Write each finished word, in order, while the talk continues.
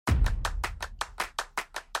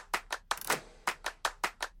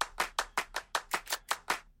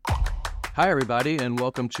Hi, everybody, and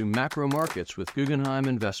welcome to Macro Markets with Guggenheim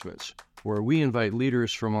Investments, where we invite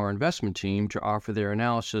leaders from our investment team to offer their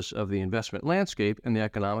analysis of the investment landscape and the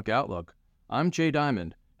economic outlook. I'm Jay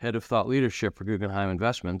Diamond, Head of Thought Leadership for Guggenheim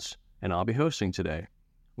Investments, and I'll be hosting today.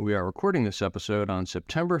 We are recording this episode on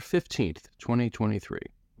September 15th, 2023.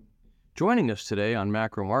 Joining us today on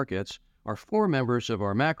Macro Markets are four members of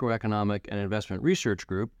our Macroeconomic and Investment Research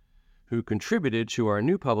Group who contributed to our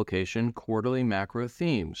new publication, Quarterly Macro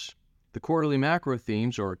Themes. The Quarterly Macro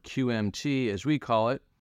Themes, or QMT as we call it,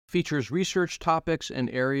 features research topics and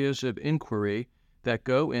areas of inquiry that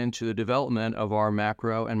go into the development of our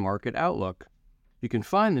macro and market outlook. You can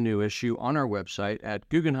find the new issue on our website at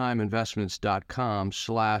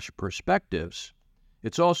guggenheiminvestments.com/perspectives.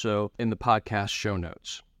 It's also in the podcast show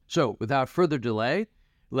notes. So, without further delay,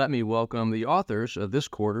 let me welcome the authors of this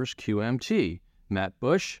quarter's QMT, Matt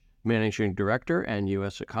Bush, Managing Director and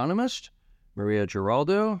U.S. Economist, Maria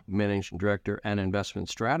Giraldo, Managing Director and Investment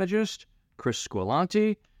Strategist, Chris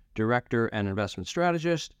Squilanti, Director and Investment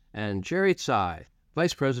Strategist, and Jerry Tsai,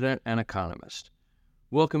 Vice President and Economist.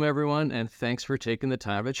 Welcome, everyone, and thanks for taking the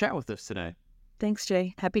time to chat with us today. Thanks,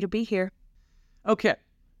 Jay. Happy to be here. Okay,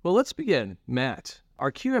 well, let's begin. Matt,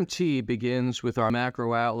 our QMT begins with our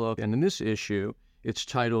macro outlook, and in this issue, it's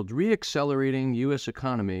titled Re-Accelerating U.S.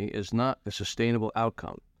 Economy is Not a Sustainable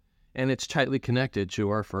Outcome, and it's tightly connected to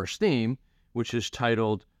our first theme, which is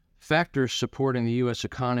titled Factors Supporting the U.S.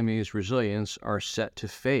 Economy's Resilience Are Set to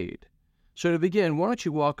Fade. So to begin, why don't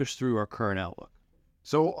you walk us through our current outlook?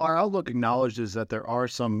 So our outlook acknowledges that there are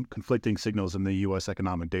some conflicting signals in the U.S.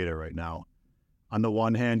 economic data right now. On the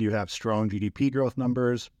one hand, you have strong GDP growth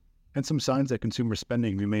numbers and some signs that consumer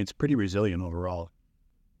spending remains pretty resilient overall.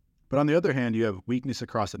 But on the other hand, you have weakness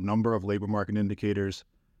across a number of labor market indicators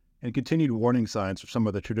and continued warning signs for some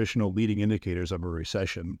of the traditional leading indicators of a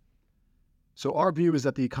recession. So our view is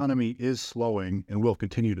that the economy is slowing and will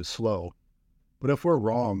continue to slow. But if we're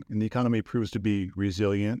wrong and the economy proves to be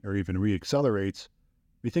resilient or even re-accelerates,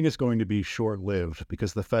 we think it's going to be short-lived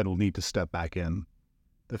because the Fed will need to step back in.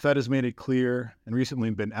 The Fed has made it clear and recently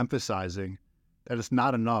been emphasizing that it's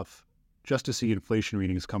not enough just to see inflation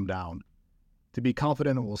readings come down. To be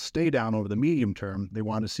confident it will stay down over the medium term, they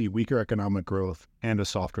want to see weaker economic growth and a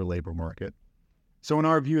softer labor market. So in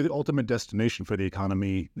our view, the ultimate destination for the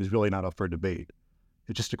economy is really not up for debate.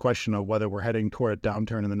 It's just a question of whether we're heading toward a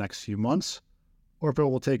downturn in the next few months or if it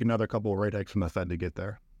will take another couple of rate hikes from the Fed to get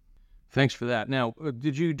there. Thanks for that. Now,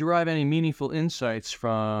 did you derive any meaningful insights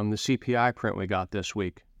from the CPI print we got this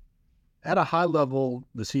week? At a high level,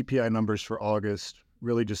 the CPI numbers for August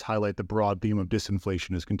really just highlight the broad theme of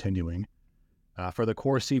disinflation is continuing. For the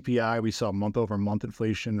core CPI, we saw month-over-month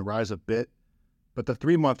inflation rise a bit, but the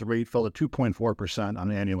three-month rate fell to 2.4%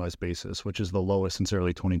 on an annualized basis, which is the lowest since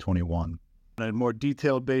early 2021. On a more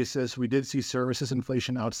detailed basis, we did see services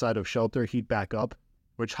inflation outside of shelter heat back up,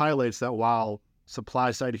 which highlights that while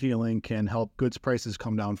supply-side healing can help goods prices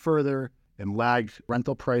come down further and lagged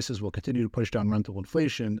rental prices will continue to push down rental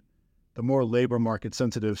inflation, the more labor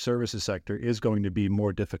market-sensitive services sector is going to be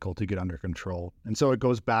more difficult to get under control. And so it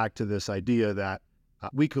goes back to this idea that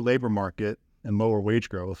weaker labor market and lower wage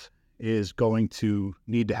growth is going to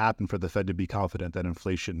need to happen for the Fed to be confident that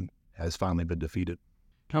inflation has finally been defeated.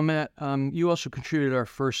 Now, Matt, you also contributed our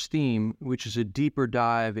first theme, which is a deeper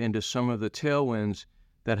dive into some of the tailwinds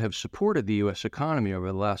that have supported the U.S. economy over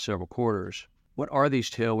the last several quarters. What are these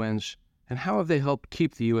tailwinds, and how have they helped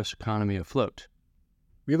keep the U.S. economy afloat?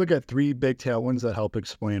 We look at three big tailwinds that help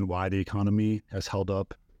explain why the economy has held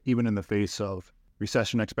up, even in the face of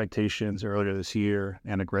recession expectations earlier this year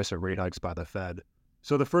and aggressive rate hikes by the Fed.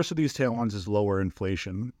 So the first of these tailwinds is lower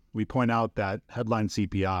inflation. We point out that headline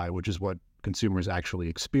CPI, which is what consumers actually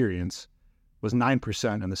experience, was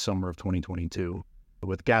 9% in the summer of 2022,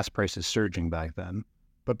 with gas prices surging back then.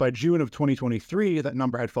 But by June of 2023, that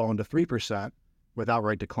number had fallen to 3%, with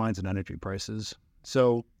outright declines in energy prices.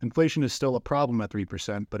 So inflation is still a problem at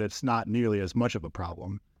 3%, but it's not nearly as much of a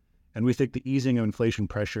problem. And we think the easing of inflation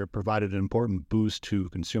pressure provided an important boost to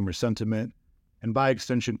consumer sentiment, and by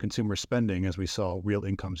extension, consumer spending as we saw real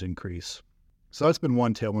incomes increase. So that's been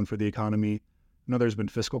one tailwind for the economy. Another has been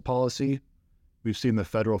fiscal policy. We've seen the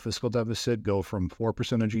federal fiscal deficit go from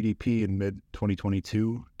 4% of GDP in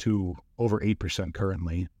mid-2022 to over 8%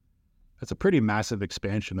 currently. That's a pretty massive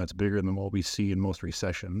expansion that's bigger than what we see in most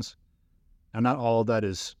recessions. Now, not all of that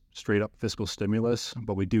is straight up fiscal stimulus,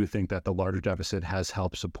 but we do think that the larger deficit has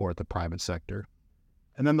helped support the private sector.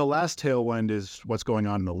 And then the last tailwind is what's going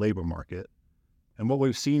on in the labor market. And what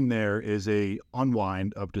we've seen there is a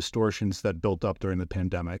unwind of distortions that built up during the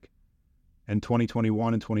pandemic. In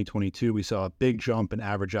 2021 and 2022, we saw a big jump in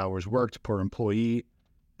average hours worked per employee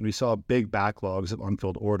and we saw big backlogs of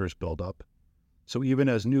unfilled orders build up. So even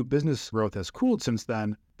as new business growth has cooled since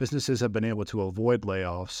then, businesses have been able to avoid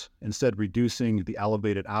layoffs, instead reducing the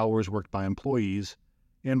elevated hours worked by employees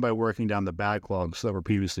and by working down the backlogs that were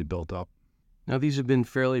previously built up. Now, these have been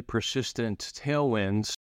fairly persistent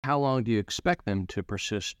tailwinds. How long do you expect them to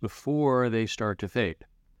persist before they start to fade?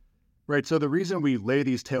 Right, so the reason we lay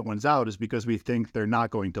these tailwinds out is because we think they're not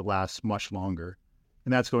going to last much longer,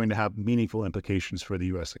 and that's going to have meaningful implications for the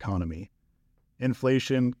U.S. economy.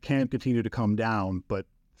 Inflation can continue to come down, but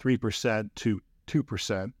 3% to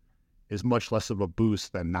 2% is much less of a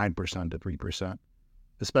boost than 9% to 3%,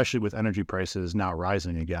 especially with energy prices now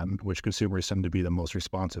rising again, which consumers tend to be the most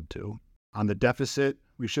responsive to. On the deficit,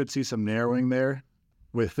 we should see some narrowing there,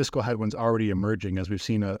 with fiscal headwinds already emerging as we've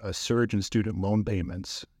seen a surge in student loan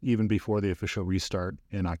payments even before the official restart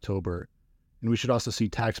in October. And we should also see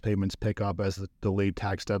tax payments pick up as the delayed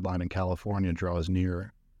tax deadline in California draws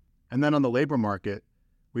nearer. And then on the labor market,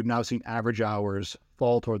 we've now seen average hours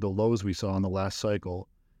fall toward the lows we saw in the last cycle,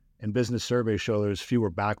 and business surveys show there's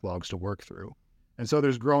fewer backlogs to work through. And so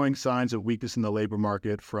there's growing signs of weakness in the labor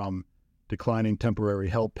market, from declining temporary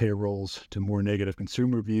help payrolls to more negative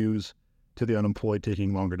consumer views to the unemployed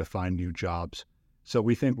taking longer to find new jobs. So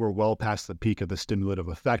we think we're well past the peak of the stimulative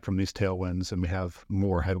effect from these tailwinds, and we have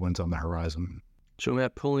more headwinds on the horizon. So,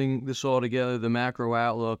 Matt, pulling this all together, the macro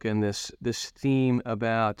outlook and this theme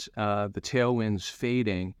about the tailwinds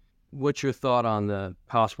fading, what's your thought on the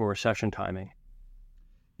possible recession timing?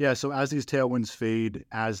 Yeah, so as these tailwinds fade,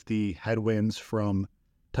 as the headwinds from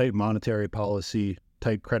tight monetary policy,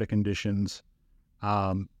 tight credit conditions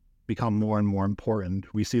become more and more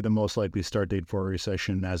important, we see the most likely start date for a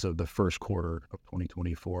recession as of the first quarter of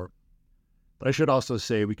 2024. But I should also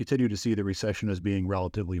say we continue to see the recession as being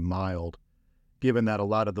relatively mild, given that a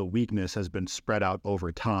lot of the weakness has been spread out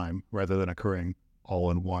over time rather than occurring all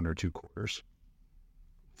in 1 or 2 quarters.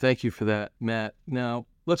 Thank you for that, Matt. Now,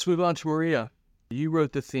 let's move on to Maria. You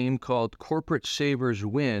wrote the theme called Corporate Savers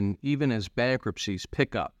Win Even as Bankruptcies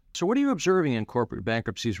Pick Up. So what are you observing in corporate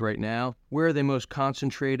bankruptcies right now? Where are they most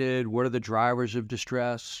concentrated? What are the drivers of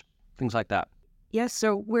distress? Things like that. Yes,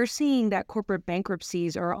 so we're seeing that corporate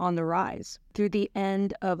bankruptcies are on the rise. Through the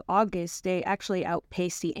end of August, they actually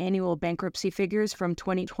outpaced the annual bankruptcy figures from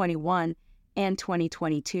 2021 and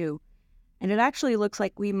 2022. And it actually looks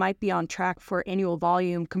like we might be on track for annual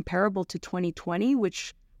volume comparable to 2020,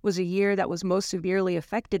 which was a year that was most severely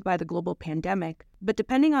affected by the global pandemic. But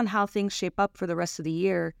depending on how things shape up for the rest of the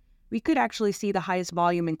year, we could actually see the highest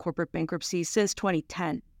volume in corporate bankruptcies since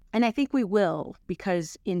 2010. And I think we will,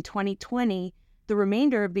 because in 2020, the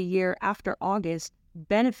remainder of the year after August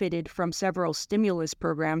benefited from several stimulus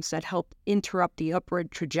programs that helped interrupt the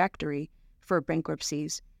upward trajectory for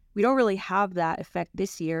bankruptcies. We don't really have that effect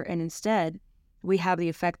this year, and instead, we have the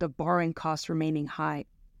effect of borrowing costs remaining high.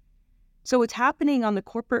 So what's happening on the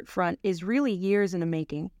corporate front is really years in the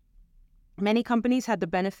making. Many companies had the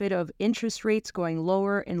benefit of interest rates going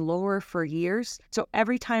lower and lower for years. So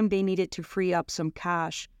every time they needed to free up some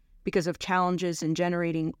cash because of challenges in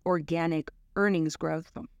generating organic earnings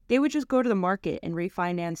growth, they would just go to the market and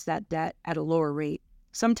refinance that debt at a lower rate.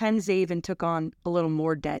 Sometimes they even took on a little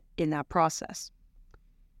more debt in that process.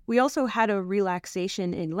 We also had a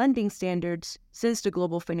relaxation in lending standards since the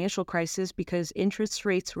global financial crisis because interest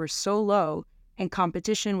rates were so low and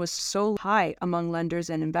competition was so high among lenders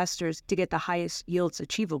and investors to get the highest yields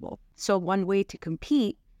achievable. So one way to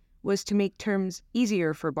compete was to make terms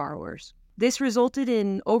easier for borrowers. This resulted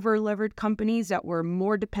in over-levered companies that were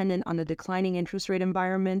more dependent on the declining interest rate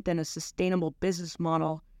environment than a sustainable business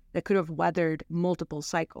model that could have weathered multiple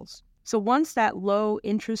cycles. So once that low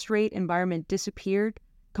interest rate environment disappeared,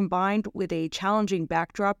 combined with a challenging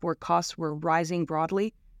backdrop where costs were rising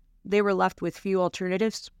broadly, they were left with few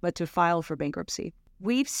alternatives but to file for bankruptcy.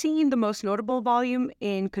 We've seen the most notable volume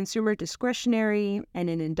in consumer discretionary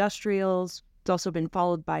and in industrials. It's also been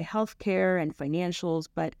followed by healthcare and financials,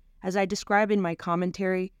 but as I describe in my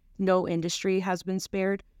commentary, no industry has been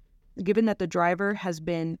spared. Given that the driver has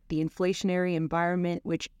been the inflationary environment,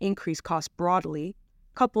 which increased costs broadly,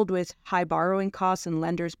 coupled with high borrowing costs and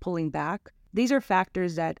lenders pulling back, these are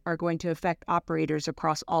factors that are going to affect operators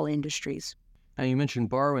across all industries. Now, you mentioned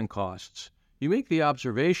borrowing costs. You make the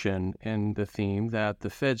observation in the theme that the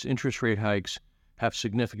Fed's interest rate hikes have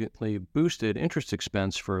significantly boosted interest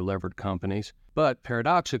expense for levered companies, but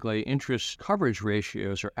paradoxically, interest coverage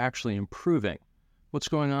ratios are actually improving. What's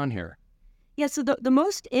going on here? Yeah, so the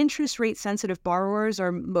most interest rate sensitive borrowers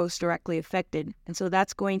are most directly affected. And so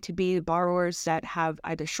that's going to be borrowers that have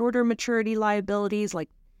either shorter maturity liabilities, like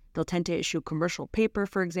they'll tend to issue commercial paper,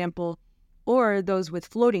 for example, or those with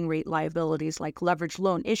floating rate liabilities like leveraged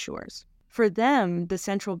loan issuers. For them, the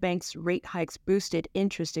central bank's rate hikes boosted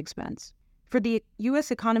interest expense. For the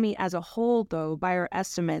U.S. economy as a whole, though, by our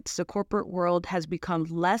estimates, the corporate world has become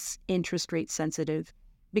less interest rate sensitive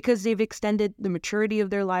because they've extended the maturity of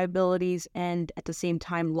their liabilities and at the same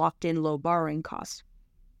time locked in low borrowing costs.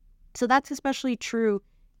 So that's especially true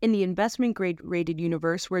in the investment grade rated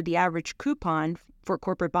universe, where the average coupon for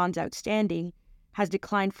corporate bonds outstanding has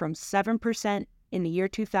declined from 7% in the year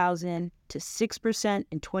 2000 to 6%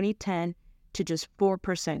 in 2010 to just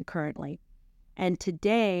 4% currently. And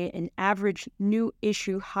today, an average new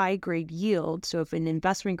issue high grade yield, so if an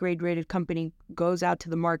investment grade rated company goes out to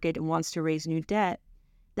the market and wants to raise new debt,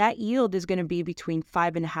 that yield is going to be between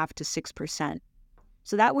 5.5% to 6%.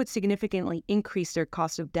 So that would significantly increase their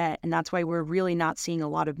cost of debt, and that's why we're really not seeing a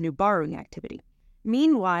lot of new borrowing activity.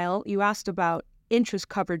 Meanwhile, you asked about interest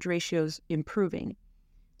coverage ratios improving.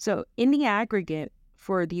 So in the aggregate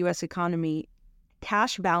for the U.S. economy,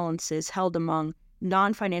 cash balances held among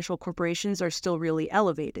non-financial corporations are still really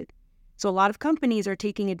elevated. So a lot of companies are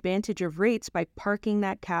taking advantage of rates by parking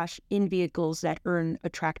that cash in vehicles that earn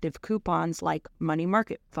attractive coupons like money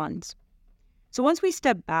market funds. So once we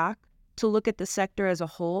step back to look at the sector as a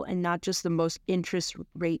whole and not just the most interest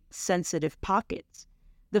rate sensitive pockets,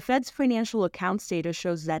 the Fed's financial accounts data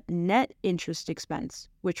shows that net interest expense,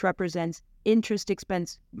 which represents interest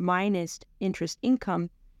expense minus interest income,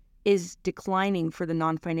 is declining for the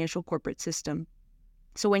non-financial corporate system.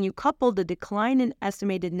 So when you couple the decline in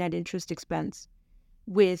estimated net interest expense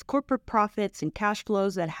with corporate profits and cash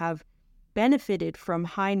flows that have benefited from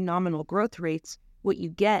high nominal growth rates, what you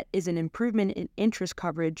get is an improvement in interest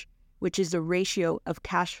coverage, which is the ratio of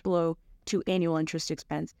cash flow to annual interest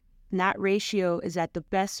expense. And that ratio is at the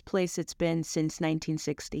best place it's been since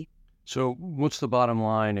 1960. So what's the bottom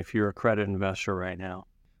line if you're a credit investor right now?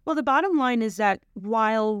 Well, the bottom line is that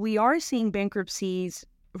while we are seeing bankruptcies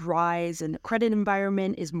rise and the credit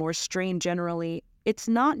environment is more strained generally, it's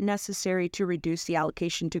not necessary to reduce the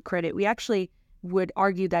allocation to credit. We actually would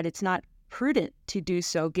argue that it's not prudent to do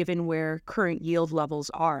so given where current yield levels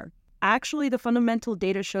are. Actually, the fundamental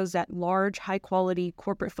data shows that large, high-quality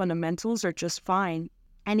corporate fundamentals are just fine.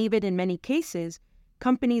 And even in many cases,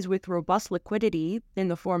 companies with robust liquidity in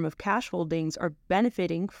the form of cash holdings are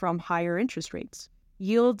benefiting from higher interest rates.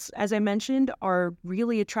 Yields, as I mentioned, are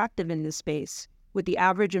really attractive in this space, with the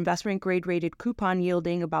average investment grade rated coupon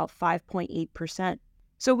yielding about 5.8%.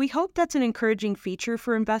 So we hope that's an encouraging feature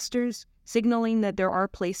for investors, signaling that there are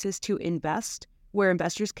places to invest where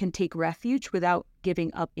investors can take refuge without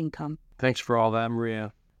giving up income. Thanks for all that,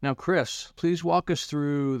 Maria. Now, Chris, please walk us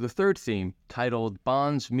through the third theme, titled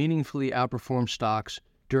Bonds Meaningfully Outperform Stocks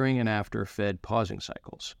During and After Fed Pausing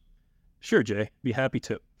Cycles. Sure, Jay. Be happy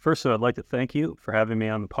to. First, I'd like to thank you for having me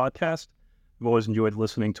on the podcast. I've always enjoyed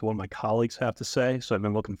listening to what my colleagues have to say, so I've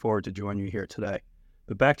been looking forward to joining you here today.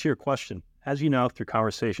 But back to your question. As you know, through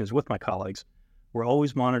conversations with my colleagues, we're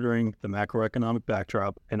always monitoring the macroeconomic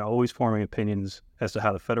backdrop and always forming opinions as to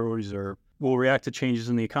how the Federal Reserve will react to changes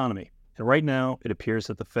in the economy. And right now, it appears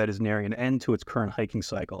that the Fed is nearing an end to its current hiking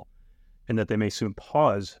cycle and that they may soon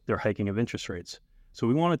pause their hiking of interest rates. So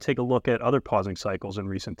we want to take a look at other pausing cycles in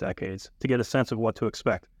recent decades to get a sense of what to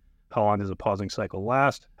expect. How long does a pausing cycle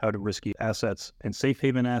last? How do risky assets and safe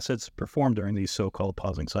haven assets perform during these so-called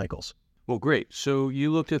pausing cycles? Well, great. So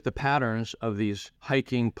you looked at the patterns of these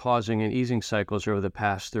hiking, pausing, and easing cycles over the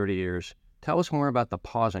past 30 years. Tell us more about the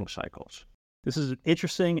pausing cycles. This is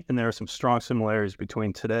interesting, and there are some strong similarities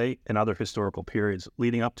between today and other historical periods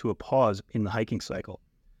leading up to a pause in the hiking cycle.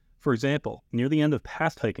 For example, near the end of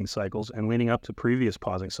past hiking cycles and leading up to previous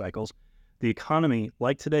pausing cycles, the economy,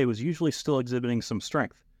 like today, was usually still exhibiting some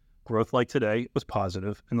strength. Growth, like today, was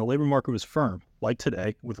positive, and the labor market was firm, like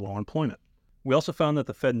today, with low employment. We also found that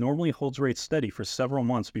the Fed normally holds rates steady for several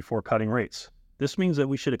months before cutting rates. This means that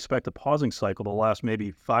we should expect a pausing cycle to last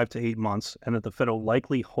maybe 5 to 8 months, and that the Fed will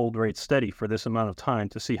likely hold rates steady for this amount of time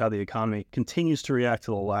to see how the economy continues to react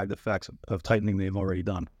to the lagged effects of tightening they've already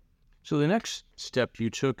done. So the next step you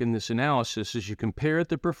took in this analysis is you compared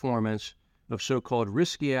the performance of so-called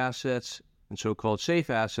risky assets and so-called safe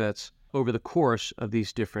assets over the course of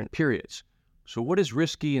these different periods. So what is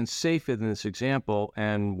risky and safe in this example,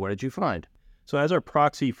 and what did you find? So as our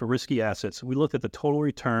proxy for risky assets, we looked at the total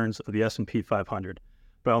returns of the S&P 500.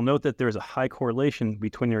 But I'll note that there is a high correlation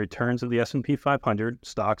between the returns of the S&P 500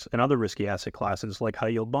 stocks and other risky asset classes like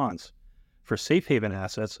high-yield bonds. For safe haven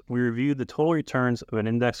assets, we reviewed the total returns of an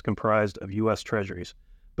index comprised of U.S. Treasuries.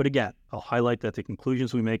 But again, I'll highlight that the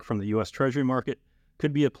conclusions we make from the U.S. Treasury market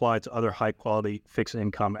could be applied to other high-quality fixed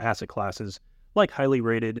income asset classes like highly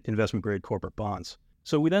rated investment-grade corporate bonds.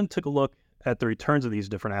 So we then took a look at the returns of these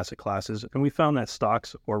different asset classes, and we found that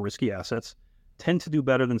stocks, or risky assets, tend to do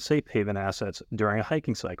better than safe haven assets during a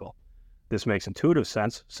hiking cycle. This makes intuitive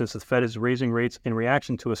sense since the Fed is raising rates in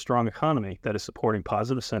reaction to a strong economy that is supporting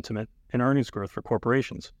positive sentiment and earnings growth for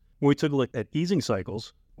corporations. When we took a look at easing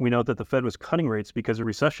cycles, we note that the Fed was cutting rates because a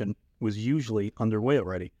recession was usually underway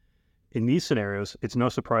already. In these scenarios, it's no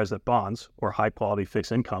surprise that bonds, or high-quality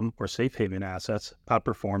fixed income or safe haven assets,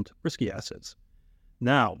 outperformed risky assets.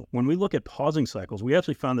 Now, when we look at pausing cycles, we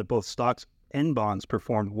actually found that both stocks and bonds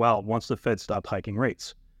performed well once the Fed stopped hiking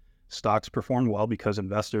rates. Stocks performed well because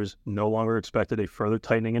investors no longer expected a further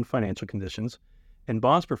tightening in financial conditions, and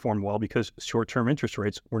bonds performed well because short-term interest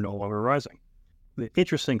rates were no longer rising. The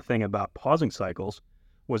interesting thing about pausing cycles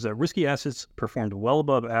was that risky assets performed well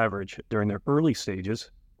above average during their early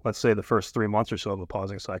stages, let's say the first 3 months or so of a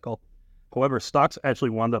pausing cycle. However, stocks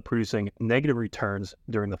actually wound up producing negative returns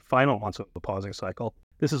during the final months of the pausing cycle.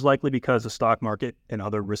 This is likely because the stock market and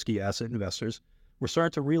other risky asset investors were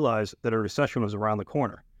starting to realize that a recession was around the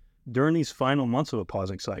corner. During these final months of a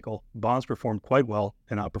pausing cycle, bonds performed quite well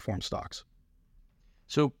and outperformed stocks.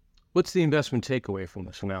 So, what's the investment takeaway from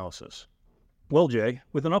this analysis? Well, Jay,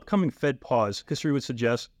 with an upcoming Fed pause, history would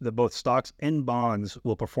suggest that both stocks and bonds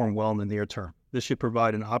will perform well in the near term. This should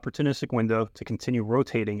provide an opportunistic window to continue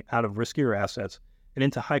rotating out of riskier assets and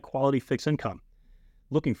into high-quality fixed income.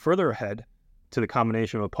 Looking further ahead to the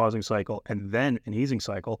combination of a pausing cycle and then an easing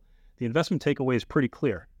cycle, the investment takeaway is pretty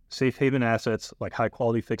clear. Safe haven assets like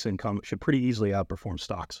high-quality fixed income should pretty easily outperform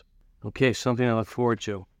stocks. Okay, something I look forward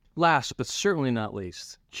to. Last, but certainly not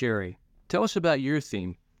least, Jerry, tell us about your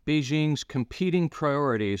theme. Beijing's competing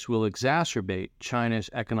priorities will exacerbate China's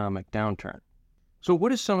economic downturn. So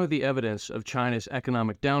what is some of the evidence of China's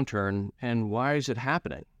economic downturn, and why is it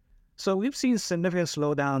happening? So we've seen significant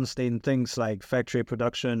slowdowns in things like factory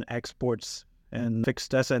production, exports, and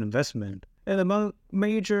fixed asset investment. And among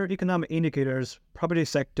major economic indicators, property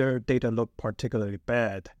sector data look particularly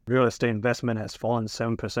bad. Real estate investment has fallen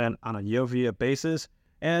 7% on a year-over-year basis,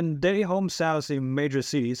 and daily home sales in major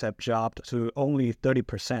cities have dropped to only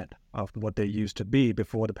 30% of what they used to be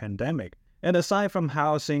before the pandemic. And aside from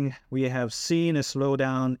housing, we have seen a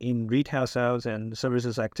slowdown in retail sales and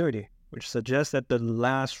services activity, which suggests that the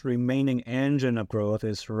last remaining engine of growth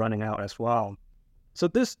is running out as well. So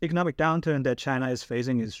this economic downturn that China is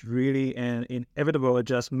facing is really an inevitable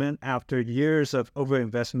adjustment after years of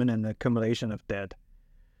overinvestment and accumulation of debt.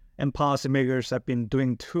 And policymakers have been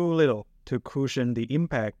doing too little to cushion the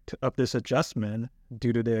impact of this adjustment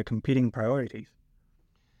due to their competing priorities.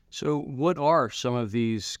 So what are some of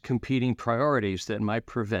these competing priorities that might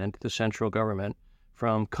prevent the central government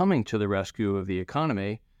from coming to the rescue of the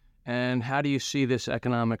economy, and how do you see this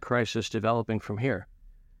economic crisis developing from here?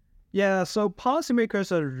 Yeah, so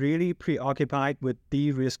policymakers are really preoccupied with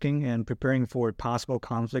de-risking and preparing for possible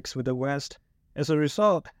conflicts with the West. As a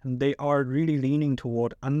result, they are really leaning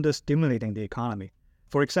toward under-stimulating the economy.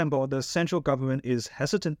 For example, the central government is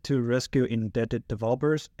hesitant to rescue indebted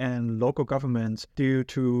developers and local governments due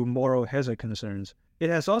to moral hazard concerns. It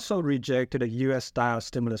has also rejected a U.S.-style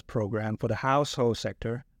stimulus program for the household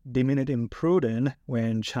sector, deeming it imprudent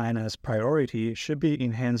when China's priority should be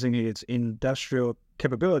enhancing its industrial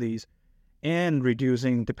capabilities and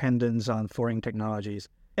reducing dependence on foreign technologies.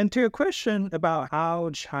 And to your question about how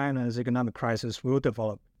China's economic crisis will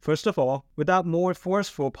develop, first of all, without more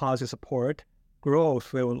forceful policy support,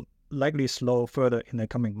 growth will likely slow further in the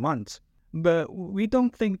coming months. But we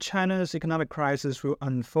don't think China's economic crisis will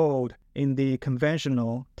unfold in the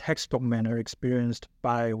conventional textbook manner experienced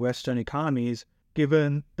by Western economies,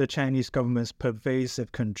 given the Chinese government's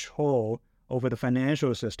pervasive control over the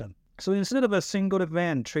financial system. So instead of a single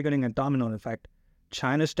event triggering a domino effect,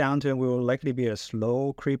 China's downturn will likely be a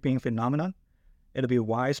slow creeping phenomenon. It'll be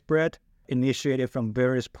widespread, initiated from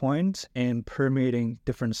various points, and permeating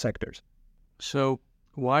different sectors. So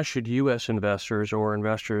why should U.S. investors or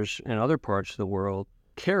investors in other parts of the world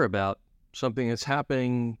care about something that's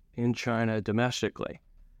happening in China domestically?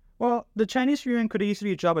 Well, the Chinese yuan could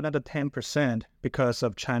easily drop another 10% because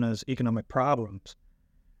of China's economic problems.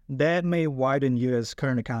 That may widen U.S.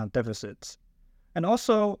 current account deficits. And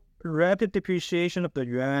also, rapid depreciation of the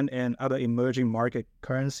yuan and other emerging market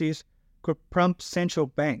currencies could prompt central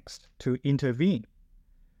banks to intervene.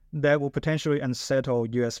 That will potentially unsettle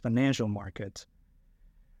U.S. financial markets.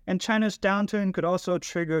 And China's downturn could also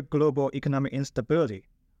trigger global economic instability.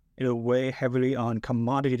 It will weigh heavily on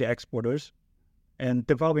commodity exporters and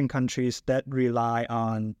developing countries that rely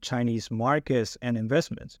on Chinese markets and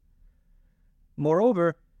investments.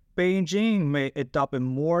 Moreover, Beijing may adopt a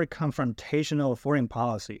more confrontational foreign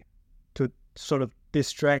policy to sort of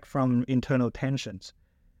distract from internal tensions.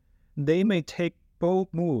 they may take bold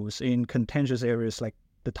moves in contentious areas like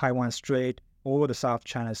the Taiwan Strait or the South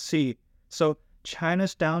China Sea. So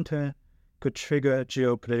China's downturn could trigger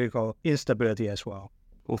geopolitical instability as well.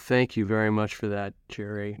 Well, thank you very much for that,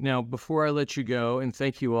 Jerry. Now, before I let you go, and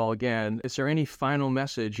thank you all again, is there any final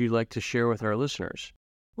message you'd like to share with our listeners?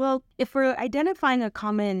 Well, if we're identifying a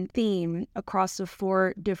common theme across the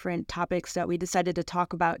 4 different topics that we decided to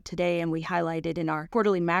talk about today and we highlighted in our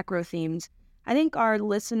quarterly macro themes, I think our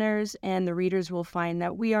listeners and the readers will find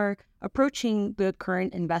that we are approaching the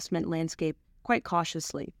current investment landscape quite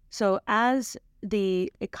cautiously. So as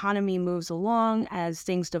the economy moves along, as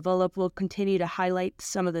things develop, we'll continue to highlight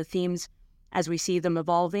some of the themes as we see them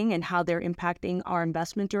evolving and how they're impacting our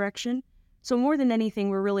investment direction. So more than anything,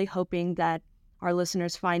 we're really hoping that our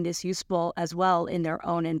listeners find this useful as well in their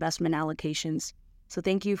own investment allocations. So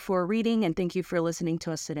thank you for reading and thank you for listening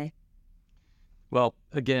to us today. Well,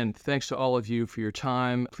 again, thanks to all of you for your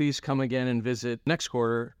time. Please come again and visit next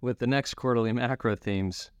quarter with the next quarterly macro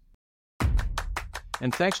themes.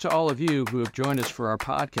 And thanks to all of you who have joined us for our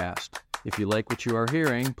podcast. If you like what you are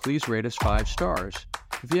hearing, please rate us 5 stars.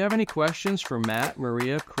 If you have any questions for Matt,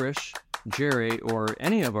 Maria, Chris, Jerry, or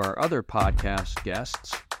any of our other podcast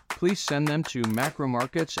guests, please send them to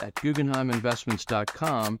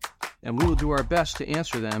macromarkets@guggenheiminvestments.com, and we will do our best to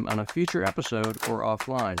answer them on a future episode or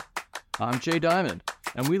offline. I'm Jay Diamond,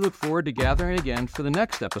 and we look forward to gathering again for the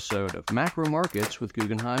next episode of Macro Markets with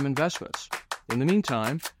Guggenheim Investments. In the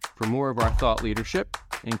meantime, for more of our thought leadership,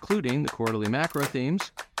 including the quarterly macro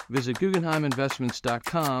themes, visit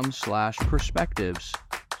guggenheiminvestments.com/perspectives.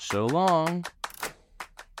 So long.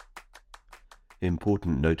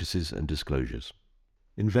 Important notices and disclosures.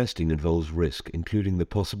 Investing involves risk, including the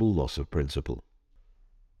possible loss of principal.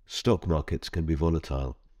 Stock markets can be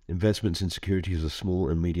volatile. Investments in securities of small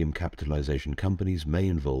and medium capitalization companies may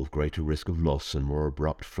involve greater risk of loss and more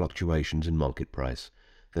abrupt fluctuations in market price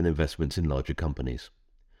than investments in larger companies.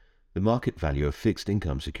 The market value of fixed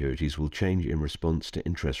income securities will change in response to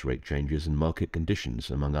interest rate changes and market conditions,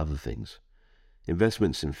 among other things.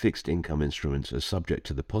 Investments in fixed income instruments are subject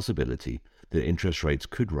to the possibility that interest rates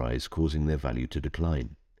could rise, causing their value to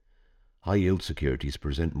decline. High-yield securities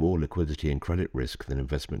present more liquidity and credit risk than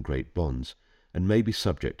investment-grade bonds and may be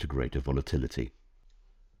subject to greater volatility.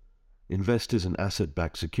 Investors in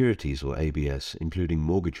asset-backed securities, or ABS, including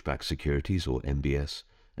mortgage-backed securities, or MBS,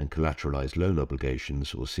 and collateralized loan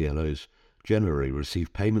obligations, or CLOs, generally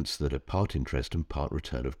receive payments that are part interest and part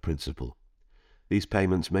return of principal. These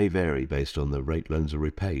payments may vary based on the rate loans are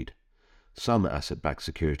repaid. Some asset-backed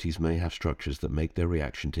securities may have structures that make their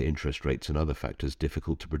reaction to interest rates and other factors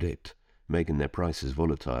difficult to predict, making their prices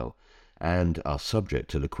volatile, and are subject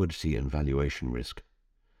to liquidity and valuation risk.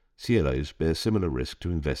 CLOs bear similar risk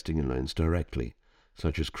to investing in loans directly,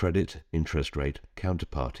 such as credit, interest rate,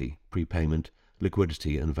 counterparty, prepayment,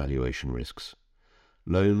 liquidity, and valuation risks.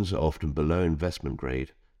 Loans are often below investment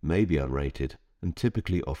grade, may be unrated, and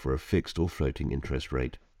typically offer a fixed or floating interest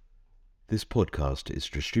rate. This podcast is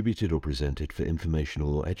distributed or presented for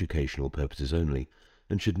informational or educational purposes only,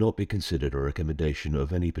 and should not be considered a recommendation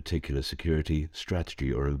of any particular security,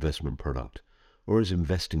 strategy, or investment product, or as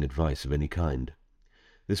investing advice of any kind.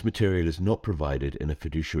 This material is not provided in a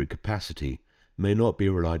fiduciary capacity, may not be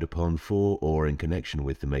relied upon for or in connection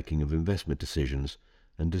with the making of investment decisions,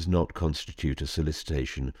 and does not constitute a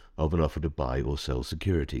solicitation of an offer to buy or sell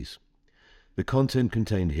securities. The content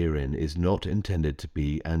contained herein is not intended to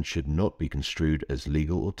be and should not be construed as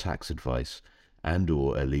legal or tax advice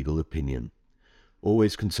and/or a legal opinion.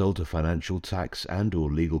 Always consult a financial, tax,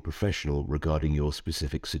 and/or legal professional regarding your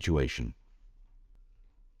specific situation.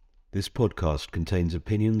 This podcast contains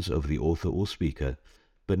opinions of the author or speaker,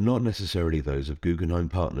 but not necessarily those of Guggenheim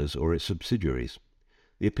Partners or its subsidiaries.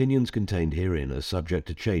 The opinions contained herein are subject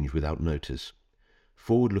to change without notice.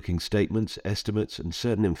 Forward-looking statements, estimates, and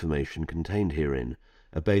certain information contained herein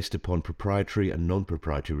are based upon proprietary and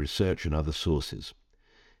non-proprietary research and other sources.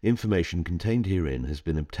 Information contained herein has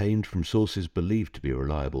been obtained from sources believed to be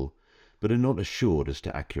reliable, but are not assured as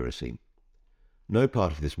to accuracy. No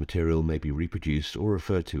part of this material may be reproduced or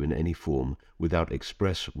referred to in any form without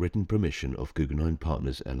express written permission of Guggenheim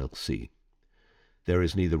Partners LLC. There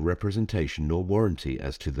is neither representation nor warranty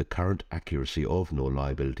as to the current accuracy of nor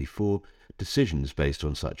liability for decisions based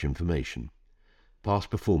on such information. Past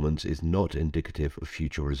performance is not indicative of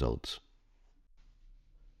future results.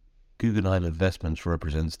 Guggenheim Investments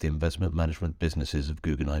represents the investment management businesses of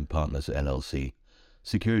Guggenheim Partners LLC.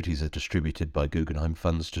 Securities are distributed by Guggenheim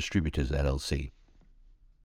Funds Distributors LLC.